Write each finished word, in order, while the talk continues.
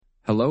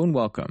Hello and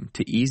welcome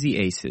to Easy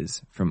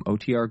Aces from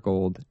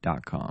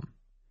OTRGold.com.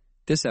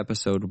 This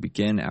episode will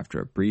begin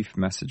after a brief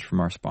message from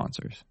our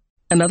sponsors.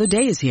 Another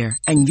day is here,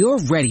 and you're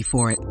ready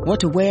for it. What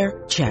to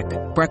wear? Check.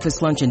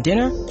 Breakfast, lunch, and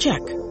dinner? Check.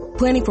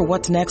 Planning for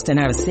what's next and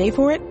how to save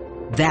for it?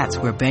 That's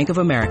where Bank of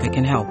America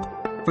can help.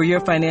 For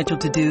your financial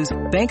to-dos,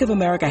 Bank of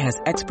America has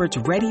experts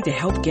ready to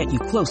help get you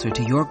closer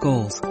to your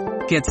goals.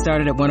 Get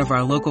started at one of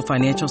our local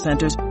financial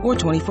centers or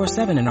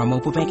 24/7 in our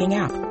mobile banking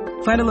app.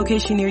 Find a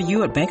location near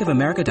you at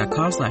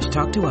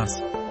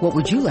bankofamerica.com/talktous. What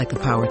would you like the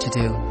power to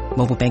do?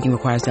 Mobile banking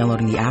requires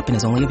downloading the app and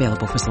is only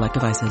available for select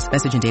devices.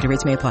 Message and data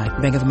rates may apply.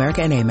 Bank of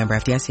America N.A., member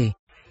FDIC.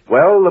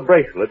 Well, the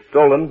bracelet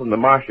stolen from the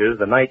marshes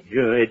the night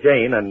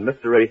Jane and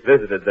Mr. Race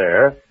visited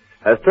there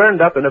has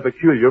turned up in a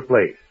peculiar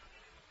place.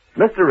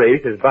 Mr.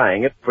 Race is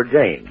buying it for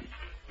Jane.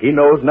 He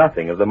knows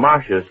nothing of the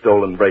Marsh's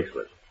stolen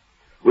bracelet.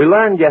 We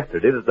learned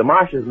yesterday that the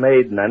Marsh's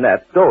maid,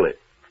 Nanette, stole it,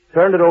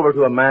 turned it over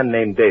to a man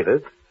named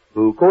Davis,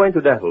 who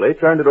coincidentally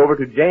turned it over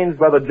to Jane's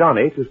brother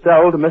Johnny to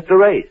sell to Mr.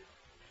 Race.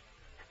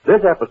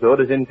 This episode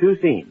is in two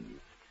scenes,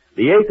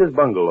 the Aces'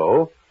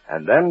 bungalow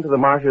and then to the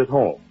Marsh's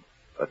home.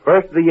 But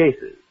first the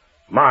Aces.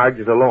 Marge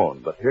is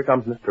alone, but here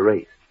comes Mr.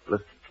 Race.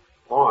 Listen.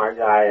 Marge,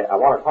 I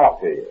want to talk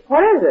to you.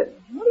 What is it?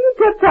 What are you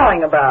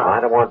tiptoeing about? I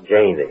don't want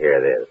Jane to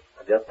hear this.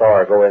 I just saw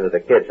her go into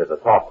the kitchen to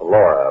talk to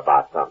Laura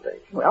about something.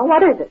 Well,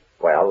 what is it?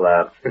 Well,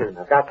 I've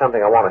got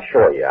something I want to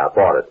show you. I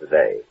bought it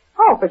today.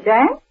 Oh, for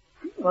Jane?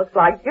 Looks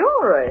like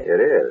jewelry. It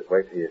is.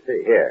 Wait till you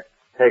see. Here,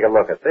 take a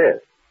look at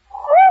this.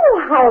 Oh,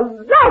 how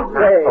lovely.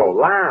 Not so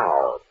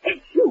loud.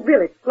 You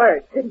really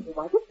splurged, didn't you?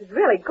 Why, this is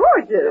really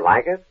gorgeous. You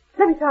like it?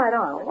 Let me try it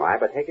on. All right,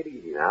 but take it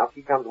easy now. If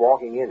she comes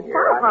walking in here.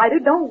 I'll hide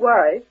it, don't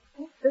worry.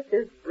 This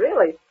is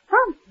really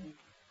something.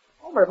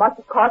 Oh, but it must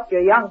have cost you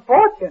a young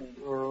fortune.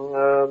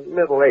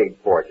 Middle-aged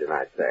fortune,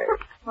 I'd say.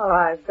 Well,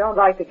 I don't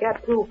like to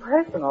get too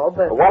personal,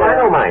 but... Well, I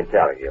don't mind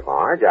telling you,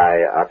 Marge.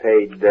 I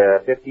paid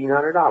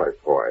 $1,500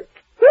 for it.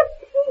 $1,500?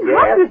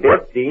 Yes,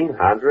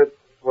 $1,500.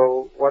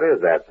 Well, what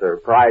is that?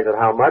 Surprised at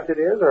how much it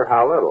is or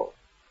how little?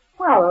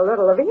 Well, a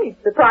little of each.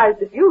 Surprised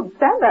that you'd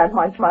spend that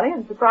much money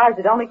and surprised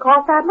it only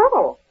cost that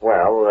little.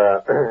 Well,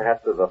 as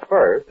to the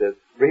first, it's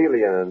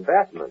really an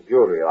investment.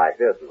 Jewelry like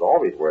this is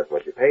always worth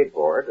what you paid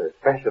for it,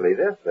 especially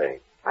this thing.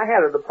 I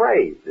had it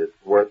appraised. It's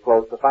worth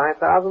close to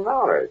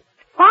 $5,000.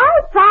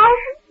 $5,000?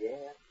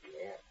 Yes.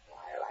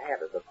 Why, I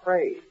had it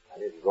appraised. I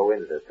didn't go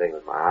into this thing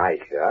with my eyes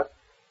shut.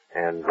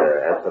 And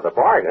as for the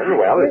bargain,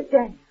 well,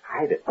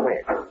 hide it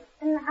quick.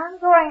 I'm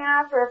going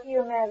out for a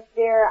few minutes,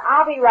 dear.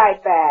 I'll be right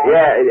back.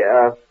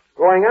 Yeah,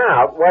 going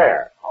out?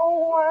 Where?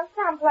 Oh,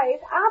 someplace.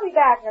 I'll be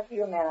back in a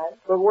few minutes.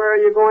 But where are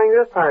you going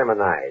this time of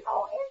night?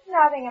 Oh, it's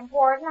nothing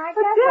important. I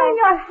But guess Jane,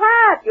 your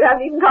hat. You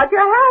haven't even got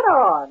your hat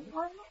on.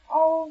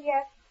 Oh,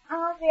 yes.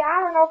 See, I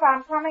don't know if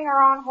I'm coming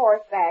or on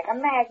horseback.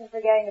 Imagine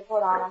forgetting to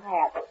put on a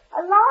hat.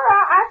 Laura,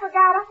 I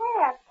forgot a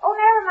hat. Oh,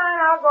 never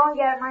mind. I'll go and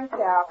get it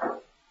myself.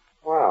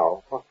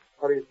 Well, what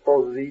do you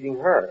suppose is eating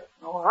her?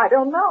 Oh, I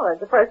don't know. It's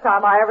the first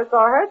time I ever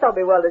saw her so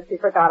bewildered she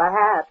forgot a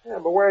hat. Yeah,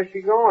 but where is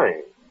she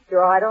going?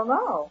 Sure, I don't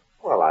know.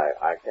 Well, I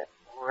can't.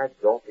 Marge,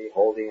 don't be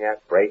holding that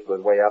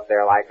bracelet way up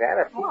there like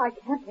that. Oh, I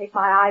can't take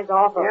my eyes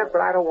off of Yes, it.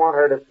 but I don't want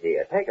her to see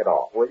it. Take it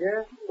off, will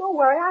you? Don't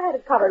worry, I had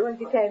it covered when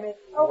she came in.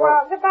 Oh,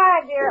 well,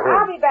 goodbye, dear.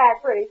 I'll be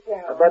back pretty soon.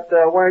 But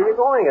where are you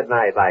going at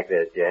night like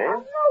this, Jane?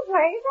 No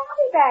place.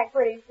 I'll be back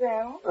pretty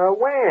soon.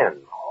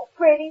 When? Oh,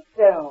 pretty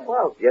soon.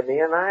 Well, give me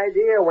an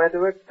idea when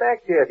to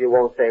expect you if you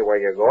won't say where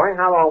you're going.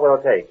 How long will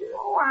it take you?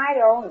 Oh, I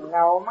don't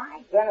know.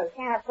 My goodness,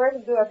 can't a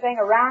person do a thing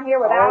around here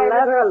without... Oh,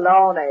 let her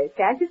alone, Ace.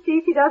 Can't you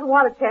see she doesn't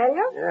want to tell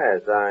you?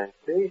 Yes, I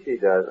see she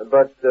does.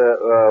 But,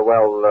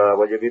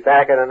 will you be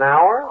back in an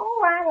hour?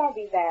 Oh, I won't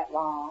be that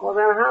long. Well,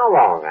 then how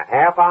long? A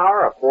half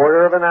hour? A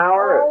quarter of an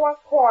hour? Oh, a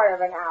quarter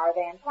of an hour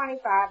then.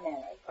 25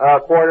 minutes. A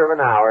quarter of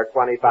an hour,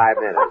 25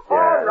 minutes. Yeah,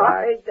 All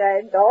right,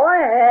 Jane. Go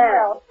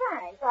ahead. Well,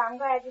 thanks. I'm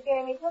glad you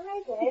gave me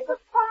permission. It's a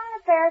fine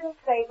affair to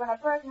state when a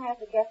person has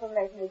to get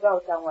permission to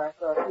go somewhere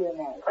for a few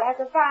minutes. That's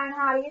a fine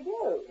how do you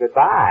do.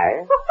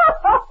 Goodbye.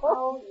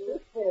 Oh, you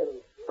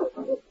too.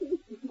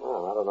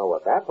 Well, I don't know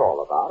what that's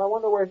all about. I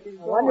wonder where she's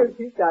going. I wonder if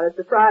she's got a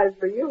surprise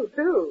for you,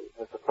 too.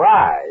 A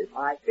surprise?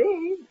 I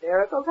see.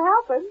 Miracles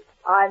happen.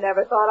 I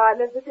never thought I'd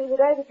live to see the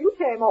day that you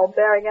came home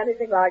bearing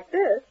anything like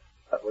this.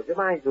 Would you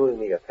mind doing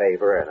me a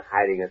favor and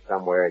hiding it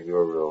somewhere in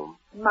your room?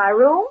 In my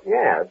room?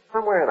 Yeah,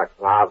 somewhere in a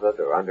closet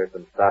or under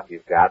some stuff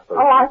you've got. So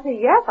I see.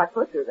 Yes, I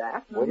could do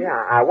that. Well,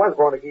 yeah, I was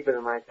going to keep it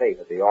in my safe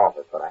at the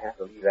office, but I have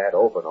to leave that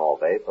open all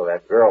day so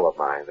that girl of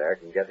mine there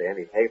can get to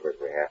any papers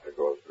we have to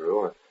go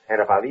through. And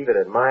if I leave it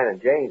in mine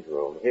and Jane's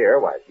room here,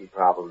 why, she'd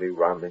probably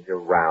rummage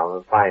around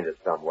and find it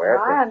somewhere.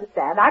 I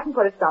understand. I can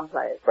put it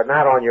someplace. But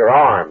not on your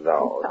arm,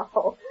 though.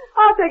 No.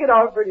 I'll take it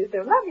over pretty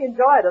soon. Let me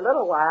enjoy it a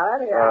little while,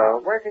 anyhow.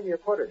 Where can you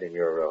put it in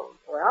your room?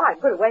 Well, I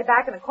can put it way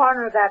back in the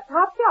corner of that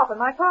top shelf in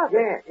my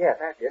closet. Yeah,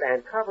 that's it.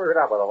 And cover it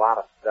up with a lot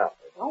of stuff.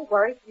 Don't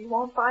worry. You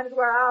won't find it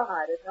where I'll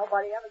hide it.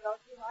 Nobody ever goes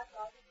through my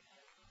closet.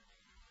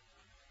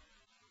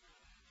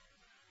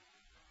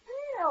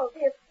 Well,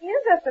 this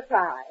is a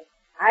surprise.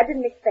 I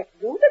didn't expect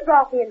you to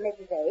drop in,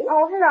 Mrs. A.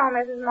 Oh, hello,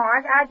 Mrs.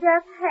 March. I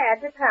just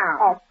had to come.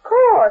 Of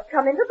course.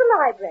 Come into the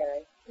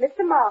library.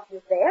 Mr. Marsh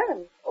is there,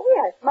 and, oh,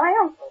 yes, my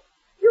uncle.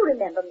 You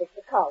remember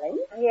Mr. Collins?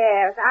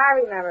 Yes,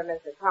 I remember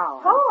Mr.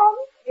 Collins.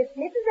 Holmes, it's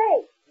Mrs. A.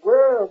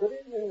 Well, good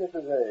evening,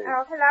 Mrs. A.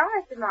 Oh, hello,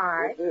 Mr.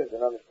 March. This is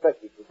an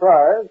unexpected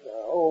surprise.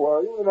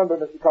 You remember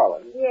Mr.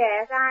 Collins?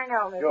 Yes, I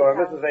know, Mr. Sure,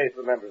 Collins. Mrs. Ace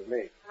remembers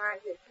me. I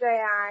should say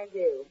I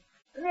do.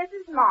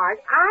 Mrs. March,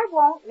 I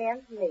won't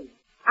mince meat.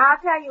 I'll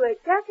tell you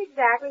just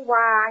exactly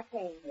why I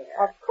came here.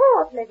 Of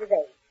course, Mrs.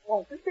 A.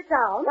 Won't you sit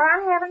down? Well,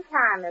 I haven't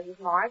time, Mrs.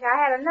 March. I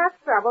had enough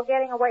trouble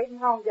getting away from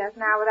home just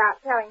now without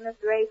telling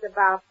Mr. Ace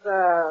about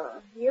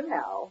you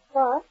know.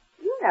 What?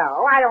 You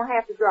know, I don't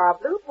have to draw a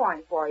blue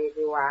point for you,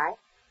 do I?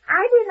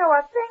 I didn't know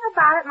a thing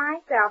about it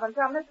myself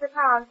until Mr.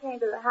 Collins came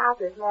to the house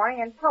this morning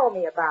and told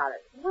me about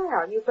it.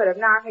 Well, you could have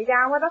knocked me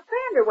down with a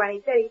fender when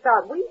he said he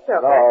thought we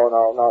took it.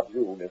 No, not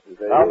you, Mrs.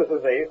 Ace. Now,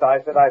 Mrs. Ace,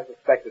 I said I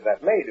suspected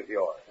that maid of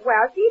yours.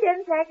 Well, she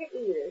didn't take it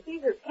either.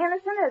 She's as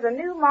innocent as a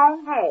new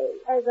mown hay.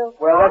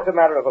 Well, that's a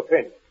matter of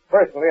opinion.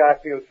 Personally, I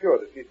feel sure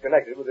that she's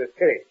connected with this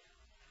case.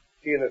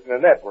 She and this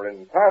Nanette were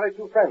entirely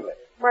too friendly.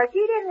 Well, she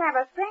didn't have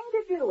a thing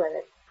to do with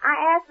it.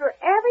 I asked her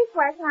every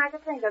question I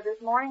could think of this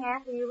morning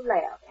after you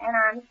left, and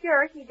I'm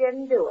sure she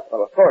didn't do it.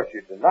 Well, of course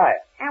you'd deny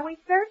it. And we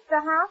searched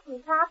the house from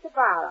top to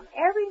bottom,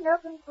 every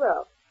nook and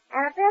crook.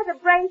 And if there's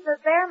a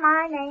bracelet there,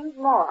 my name's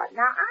Maud.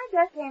 Now, I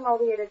just came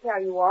over here to tell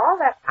you all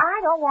that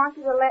I don't want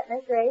you to let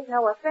Mr. Ace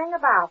know a thing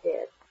about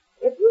this.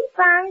 If he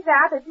finds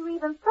out that you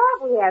even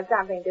thought we had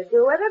something to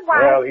do with it,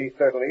 why... Well, he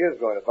certainly is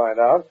going to find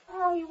out.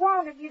 Oh, he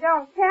won't if you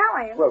don't tell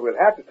him. Well, we'll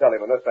have to tell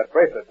him unless that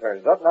bracelet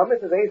turns up. Now,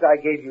 Mrs. Ace,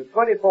 I gave you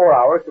 24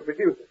 hours to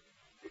produce it.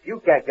 If you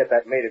can't get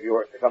that maid of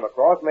yours to come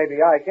across, maybe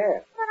I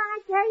can. But I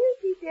tell you,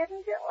 she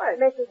didn't do it.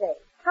 Mrs. A.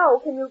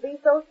 How can you be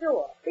so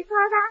sure?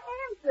 Because I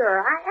am sure.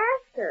 I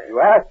asked her.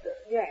 You asked her?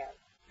 Yes.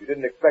 You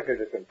didn't expect her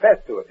to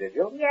confess to it, did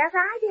you? Yes,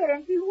 I did,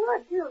 and she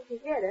would, too, if she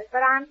did it.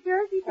 But I'm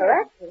sure she did. Her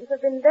actions have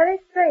been very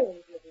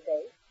strange, Mrs. A.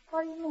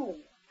 What do you mean?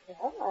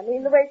 Well, I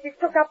mean the way she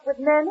took up with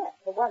Nanette,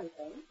 for one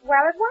thing.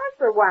 Well, it was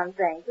for one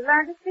thing, to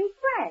learn to speak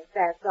French,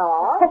 that's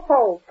all.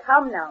 Oh,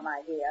 come now,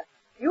 my dear.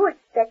 You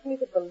expect me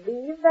to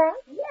believe that?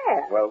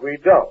 Yes. Well, we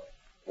don't.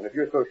 And if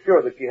you're so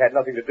sure that she had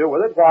nothing to do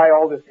with it, why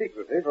all this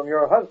secrecy from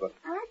your husband?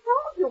 I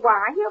told you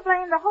why. He'll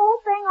blame the whole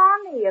thing on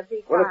me if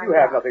he Well, if you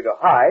have nothing to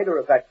hide, or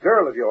if that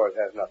girl of yours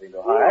has nothing to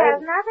He hide...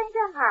 has nothing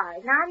to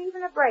hide, not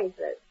even a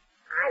bracelet.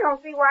 I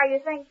don't see why you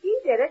think she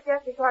did it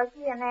just because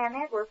she and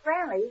Nanette were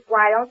friendly.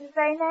 Why don't you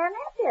say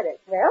Nanette did it?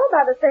 Well,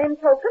 by the same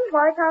token,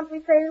 why can't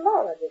we say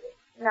Laura did it?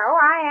 No,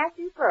 I asked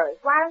you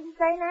first. Why don't you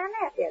say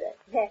Nanette did it?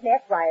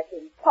 Nanette, why, it's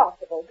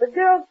impossible. The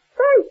girl's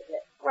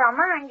bracelet. Well,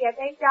 mine gets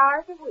 $8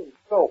 a week.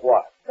 So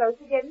what? So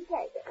she didn't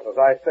take it. As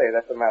I say,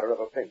 that's a matter of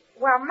opinion.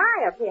 Well,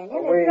 my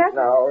opinion Wait is just...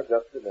 now,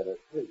 just a minute,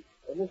 please.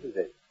 Mrs.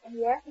 Ace,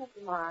 Yes,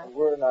 Mr. Marsh.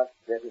 we're not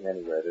getting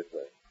anywhere this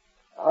way.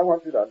 I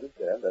want you to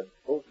understand that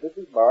both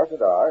Mrs. Marsh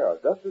and I are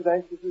just as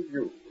anxious as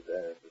you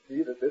to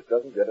see that this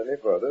doesn't get any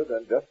further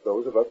than just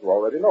those of us who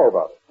already know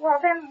about it.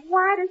 Well, then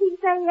why does he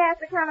say he has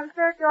to come and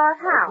search your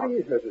house?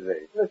 Please, Mrs.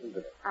 Ace, listen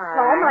to me. All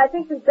Tom, right. I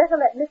think we'd better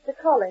let Mr.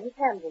 Collins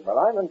handle it. Well,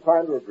 I'm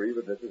inclined to agree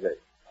with Mrs. Ace.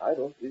 I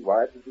don't see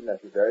why it should be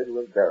necessary to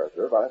embarrass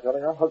her by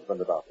telling her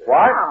husband about this.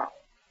 What?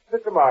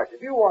 Mr. Marsh,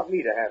 if you want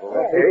me to handle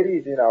Yes. Take it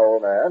easy now,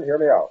 old man. Hear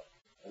me out.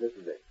 Now,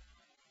 Mrs. Ace,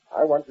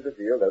 I want you to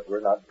feel that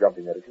we're not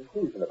jumping at a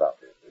conclusion about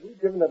this. We've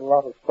given it a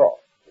lot of thought.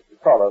 Mr.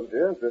 Collins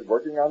here has been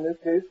working on this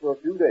case for a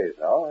few days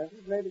now, and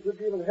he's made a good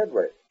deal of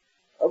headway.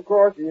 Of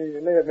course, he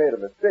may have made a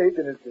mistake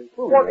in his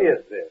conclusion. What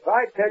is this?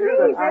 I tell you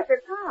Please, that Mr.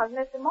 Collins,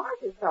 Mr. Marsh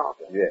is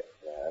talking. Yes,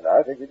 and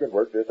I think we can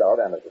work this out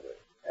amicably.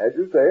 As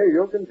you say,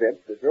 you're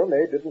convinced that your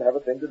maid didn't have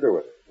a thing to do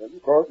with it. And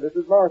of course,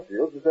 Mrs. Marsh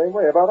feels the same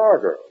way about our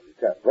girl. You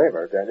can't blame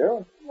her, can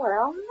you?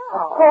 Well, no.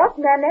 Of course,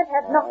 Nanette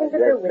had nothing to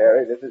do Yes, with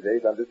Mary, Mrs.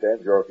 Ace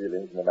understands your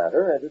feelings in the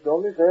matter, and it's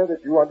only fair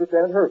that you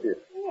understand her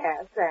feelings.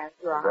 Yes, that's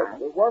But right.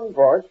 the one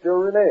point still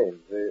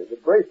remains. The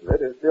bracelet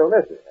is still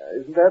missing.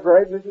 Isn't that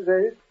right, Mrs.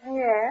 Ace?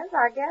 Yes,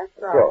 I guess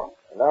so. So,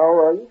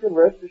 now, you can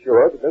rest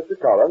assured that Mr.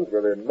 Collins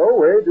will in no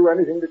way do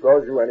anything to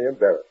cause you any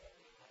embarrassment.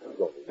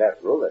 It's only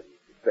natural that you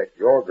respect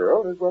your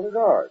girl as well as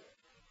ours.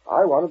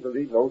 I want him to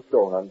leave no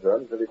stone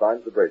unturned until he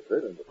finds the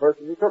bracelet and the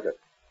person who took it.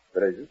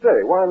 But as you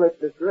say, why let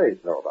Mr.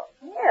 Ace know about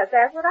it? Yes,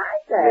 that's what I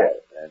say. Yes,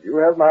 and you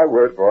have my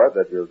word for it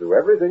that we'll do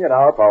everything in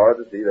our power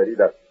to see that he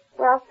doesn't.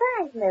 Well,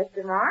 thanks,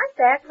 Mr. Marsh.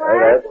 That's Well,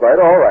 right. that's quite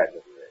all right,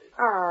 Mrs. Ace.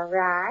 All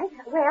right.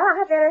 Well,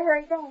 I better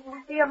hurry back.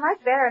 I feel much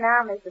better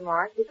now, Mr.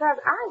 Marsh, because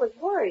I was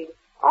worried.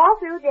 All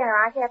through dinner,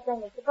 I kept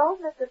thinking, suppose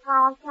Mr.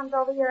 Collins comes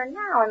over here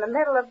now in the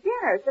middle of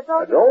dinner. Now,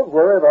 Suppose... don't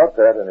worry about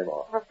that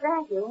anymore. Well,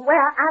 thank you.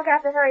 Well, I've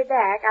got to hurry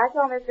back. I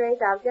told Mr. Ace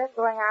I was just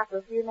going out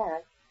for a few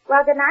minutes.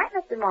 Well, good night,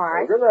 Mr.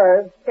 Marsh. Well, good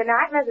night. Good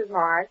night, Mrs.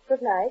 Marsh.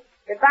 Good night.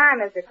 Goodbye,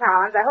 Mr.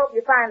 Collins. I hope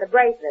you find the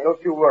bracelet. don't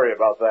you worry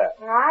about that.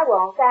 No, I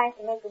won't. Thanks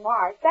to Mr.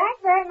 Marsh.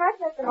 Thanks very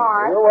much, Mr.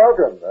 Marsh. You're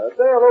welcome.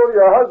 Say hello to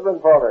your husband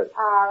for me.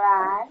 All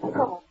right.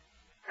 Come on.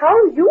 How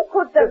you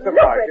could Mr.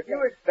 Marsh, if deliberately... you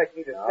expect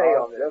me to Now, stay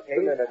on this just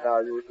case... a minute now,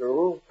 you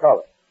two.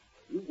 Collins,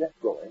 You get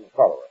going and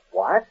follow her.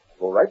 What?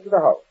 Go right to the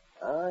house.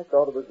 I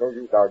thought it was no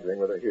use arguing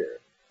with her here.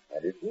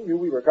 And if she knew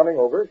we were coming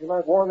over, she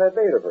might warn that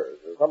maid of hers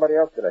or somebody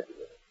else connected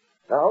with it.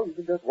 Now you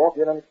can just walk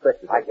in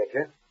unexpectedly. I get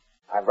you.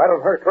 I'm right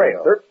on her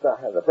trail. Search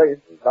the place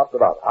from top to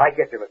bottom. I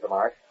get you, Mr.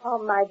 Marsh. Oh,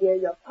 my dear,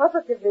 you're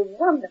positively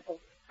wonderful.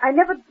 I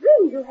never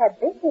dreamed you had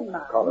this in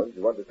mind. Collins,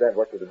 you understand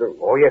what you're to do.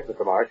 Oh, yes,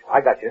 Mr. Marsh.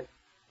 I got you.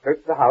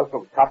 Search the house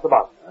from top to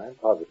bottom. I'm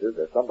positive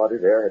that somebody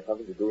there had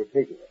something to do with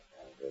taking it.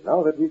 And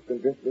now that we've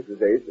convinced Mrs.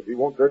 Ace that we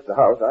won't search the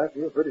house, I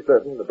feel pretty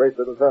certain the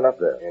bracelet will turn up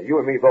there. Yeah, you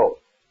and me both.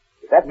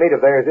 If that maid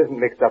of theirs isn't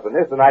mixed up in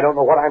this, then I don't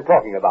know what I'm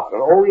talking about.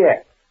 And oh,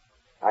 yes,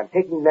 I'm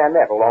taking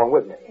Nanette along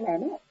with me.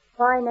 Nanette?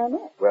 Why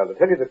Nanette? Well, to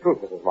tell you the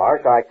truth, Mrs.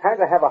 Marsh, I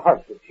kind of have a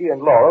hunch that she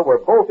and Laura were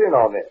both in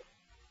on this.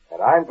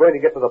 And I'm going to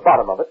get to the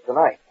bottom of it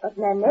tonight. But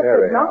Nanette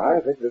Mary, did not...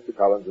 I think Mr.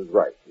 Collins is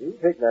right. You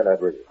take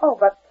Nanette with you. Oh,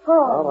 but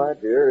Paul... Now, my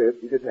dear,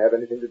 if she didn't have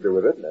anything to do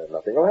with it, then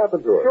nothing will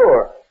happen to her.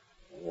 Sure.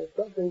 And there's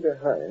something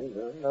behind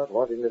her not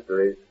wanting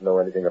Mr. Ace to know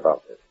anything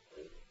about this.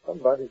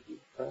 Somebody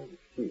she's trying to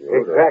shield.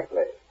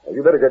 Exactly. Well,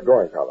 you better get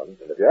going, Collins.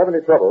 And if you have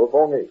any trouble,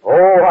 phone me.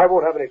 Oh, I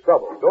won't have any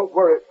trouble. Don't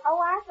worry.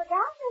 Oh, I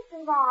forgot,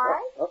 Mr.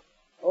 Marsh.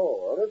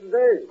 This is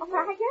Ace. Oh,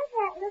 I just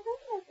happened to think,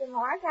 Mr.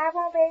 Marsh, I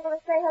won't be able to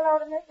say hello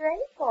to Mr.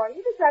 Ace for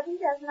you because he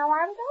doesn't know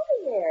I was over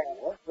here.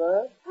 What's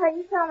that? Well,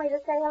 you told me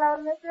to say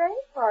hello to Mr.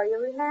 Ace for you,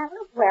 remember?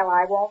 Well,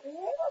 I won't be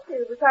able to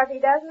because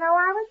he doesn't know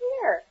I was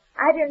here.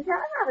 I didn't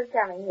tell him I was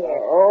coming here.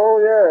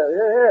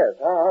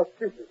 Yes. I'll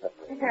shoot you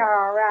something.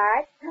 All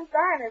right. I'm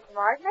sorry, Mr.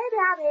 Marsh. Maybe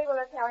I'll be able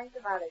to tell him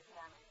some other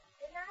time.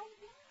 Good night.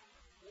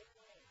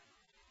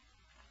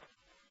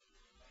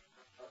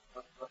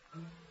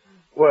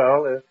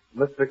 Well, if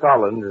Mr.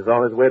 Collins is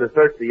on his way to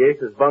search the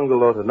Ace's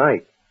bungalow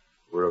tonight,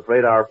 we're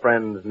afraid our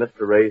friends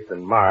Mr. Ace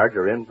and Marge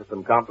are in for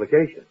some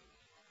complications.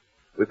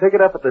 We pick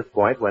it up at this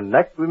point when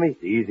next we meet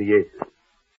the Easy Aces.